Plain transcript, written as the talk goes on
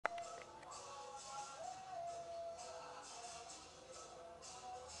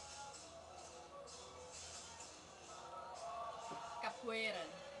capoeira.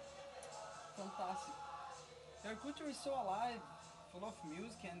 Fantastic. Your culture is so alive, full of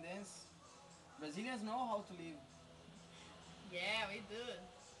music and dance. Brazilians know how to live. Yeah, we do.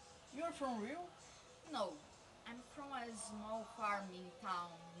 You're from Rio? No, I'm from a small farming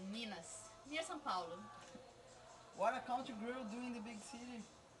town in Minas, near São Paulo. What a country girl do in the big city.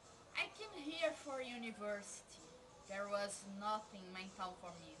 I came here for university. There was nothing in my town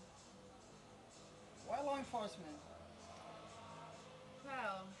for me. Why law enforcement?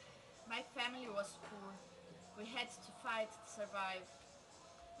 Well, my family was poor. We had to fight to survive.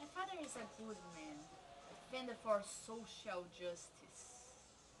 My father is a good man, defender for social justice.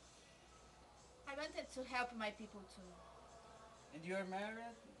 I wanted to help my people too. And you're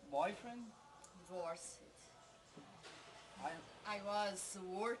married? Boyfriend? Divorced. I, I was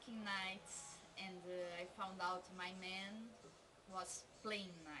working nights and I found out my man was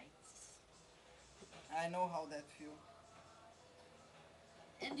playing nights. I know how that feel.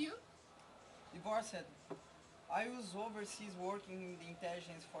 And you? Divorced. I was overseas working in the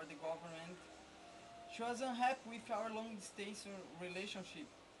intelligence for the government. She was unhappy with our long distance relationship,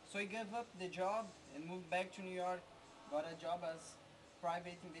 so I gave up the job and moved back to New York. Got a job as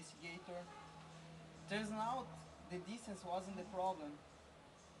private investigator. Turns out the distance wasn't the problem.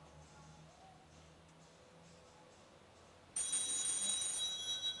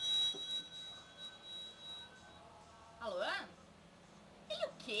 Alô? Ele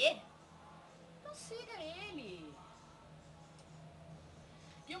o quê? Então siga ele.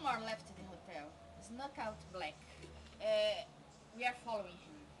 Gilmore left the hotel, snuck out black. We are following him.